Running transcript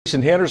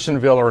In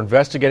Hendersonville are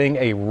investigating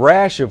a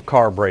rash of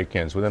car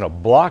break-ins within a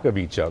block of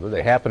each other.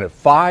 They happen at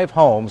 5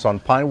 homes on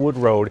Pinewood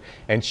Road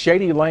and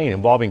Shady Lane,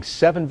 involving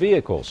 7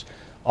 vehicles.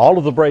 All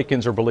of the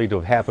break-ins are believed to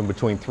have happened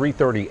between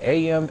 3:30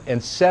 a.m.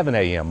 and 7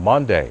 a.m.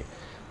 Monday.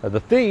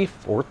 The thief,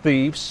 or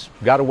thieves,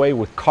 got away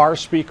with car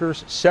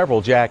speakers,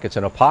 several jackets,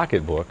 and a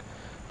pocketbook.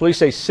 Police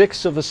say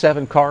 6 of the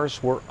 7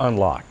 cars were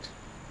unlocked.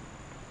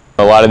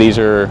 A lot of these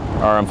are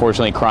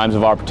unfortunately crimes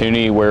of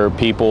opportunity where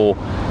people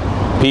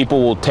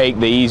will take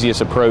the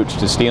easiest approach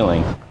to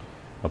stealing.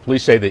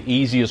 Police say the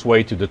easiest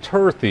way to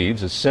deter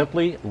thieves is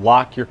simply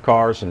lock your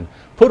cars and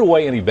put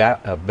away any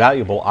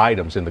valuable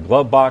items in the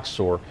glove box,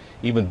 or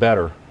even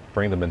better,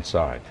 bring them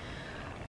inside.